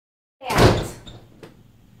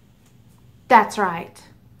That's right.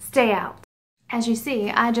 Stay out. As you see,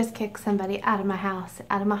 I just kicked somebody out of my house,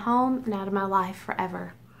 out of my home, and out of my life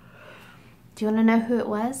forever. Do you want to know who it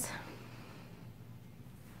was?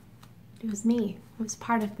 It was me. It was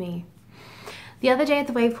part of me. The other day at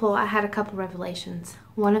the wave pool, I had a couple revelations.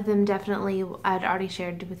 One of them definitely I'd already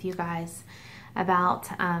shared with you guys about,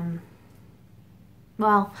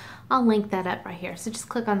 well, I'll link that up right here. So just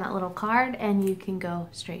click on that little card and you can go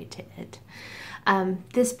straight to it.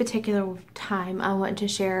 This particular time, I want to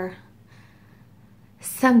share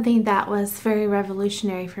something that was very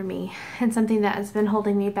revolutionary for me and something that has been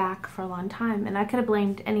holding me back for a long time. And I could have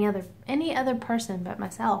blamed any other person but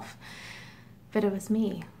myself, but it was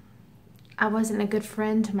me. I wasn't a good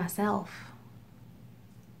friend to myself.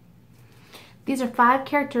 These are 5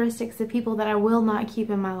 characteristics of people that I will not keep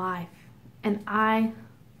in my life. And I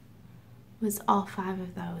was all 5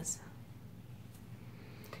 of those.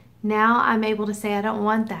 Now I'm able to say I don't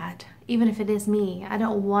want that. Even if it is me, I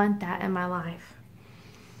don't want that in my life.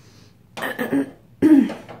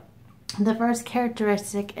 The first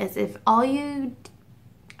characteristic is if all you,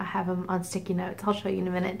 I have them on sticky notes, I'll show you in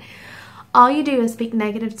a minute. All you do is speak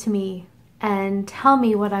negative to me and tell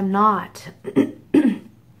me what I'm not.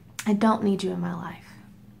 I don't need you in my life.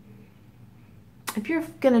 If you're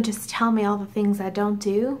gonna just tell me all the things I don't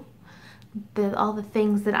do, all the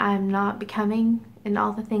things that I'm not becoming, and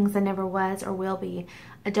all the things I never was or will be,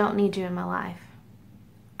 I don't need you in my life.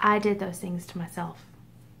 I did those things to myself.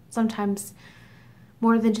 Sometimes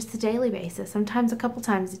more than just a daily basis, sometimes a couple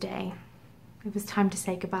times a day. It was time to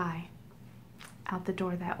say goodbye. Out the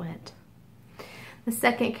door that went. The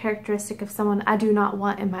second characteristic of someone I do not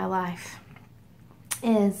want in my life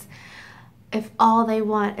is if all they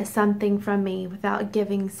want is something from me without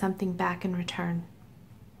giving something back in return.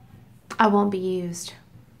 I won't be used.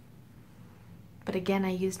 But again, I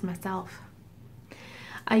used myself.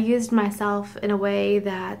 I used myself in a way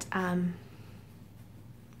that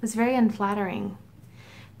was very unflattering.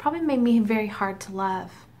 Probably made me very hard to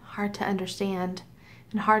love, hard to understand,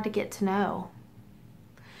 and hard to get to know.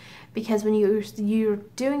 Because when you're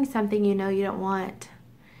doing something you know you don't want,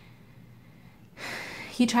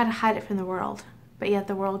 you try to hide it from the world, but yet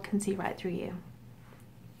the world can see right through you.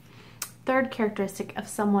 Third characteristic of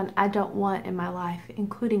someone I don't want in my life,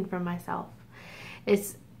 including for myself,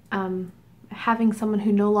 is having someone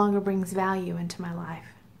who no longer brings value into my life.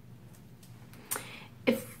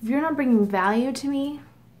 If you're not bringing value to me,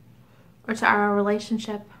 or to our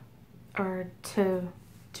relationship, or to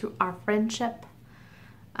our friendship,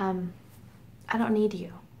 I don't need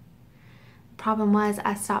you. The problem was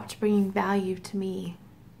I stopped bringing value to me.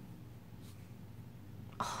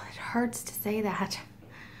 Oh, it hurts to say that.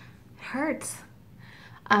 It hurts.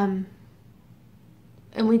 And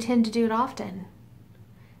we tend to do it often.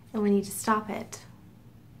 And we need to stop it.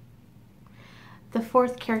 The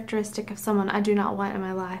fourth characteristic of someone I do not want in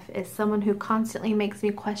my life is someone who constantly makes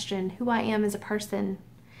me question who I am as a person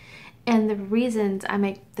and the reasons I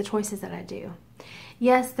make the choices that I do.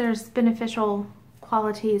 Yes, there's beneficial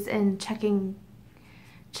qualities in checking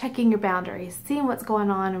your boundaries, seeing what's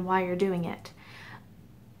going on and why you're doing it.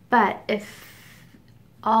 But if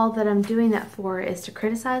all that I'm doing that for is to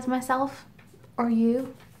criticize myself or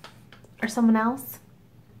you or someone else,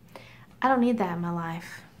 I don't need that in my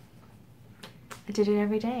life. I did it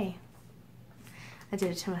every day. I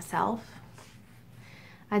did it to myself.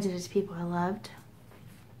 I did it to people I loved.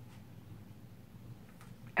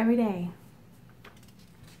 Every day.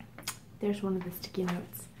 There's one of the sticky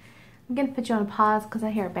notes. I'm going to put you on pause because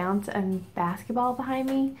I hear a bounce and basketball behind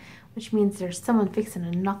me, which means there's someone fixing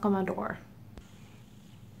to knock on my door.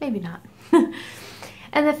 Maybe not.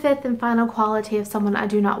 And the fifth and final quality of someone I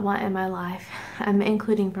do not want in my life,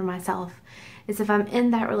 including for myself, is if I'm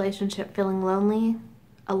in that relationship feeling lonely,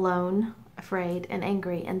 alone, afraid, and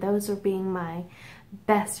angry, and those are being my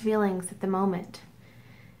best feelings at the moment.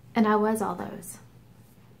 And I was all those.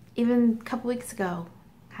 Even a couple weeks ago,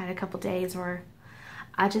 I had a couple days where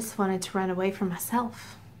I just wanted to run away from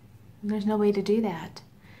myself. And there's no way to do that.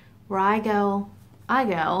 Where I go.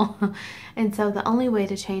 And so the only way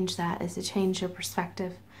to change that is to change your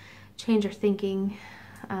perspective, change your thinking,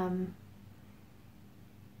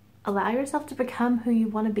 allow yourself to become who you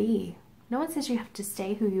want to be. No one says you have to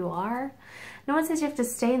stay who you are. No one says you have to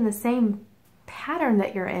stay in the same pattern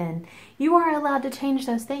that you're in. You are allowed to change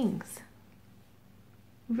those things.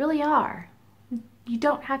 You really are. You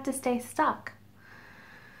don't have to stay stuck.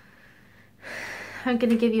 I'm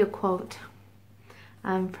going to give you a quote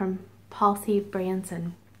from Paul C.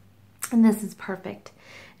 Branson, and this is perfect.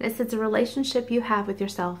 And it says, "The relationship you have with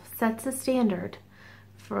yourself sets a standard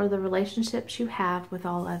for the relationships you have with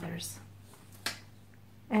all others."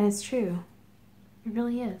 And it's true. It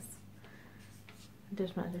really is.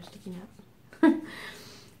 There's my other sticky note.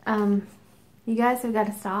 You guys have got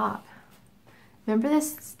to stop. Remember,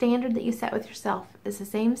 this standard that you set with yourself is the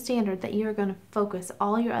same standard that you are going to focus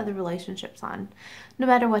all your other relationships on, no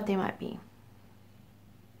matter what they might be.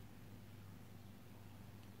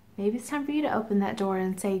 Maybe it's time for you to open that door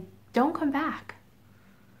and say, don't come back.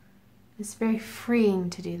 It's very freeing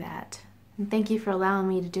to do that. And thank you for allowing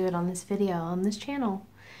me to do it on this video, on this channel.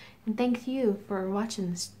 And thank you for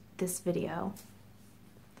watching this video.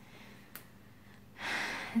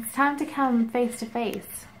 It's time to come face to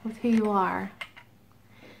face with who you are.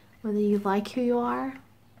 Whether you like who you are,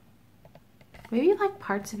 maybe you like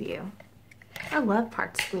parts of you. I love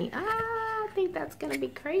parts of me. I think that's gonna be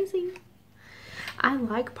crazy. I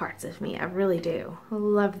like parts of me, I really do. I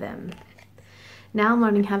love them. Now I'm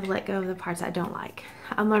learning how to let go of the parts I don't like.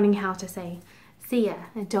 I'm learning how to say, see ya,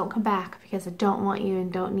 and don't come back because I don't want you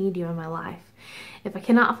and don't need you in my life. If I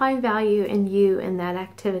cannot find value in you in that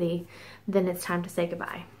activity, then it's time to say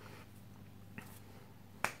goodbye.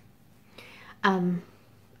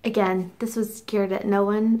 Again, this was geared at no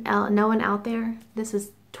one out there. This was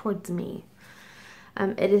towards me.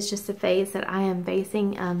 It is just a phase that I am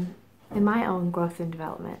facing in my own growth and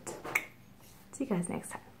development. See you guys next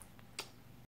time.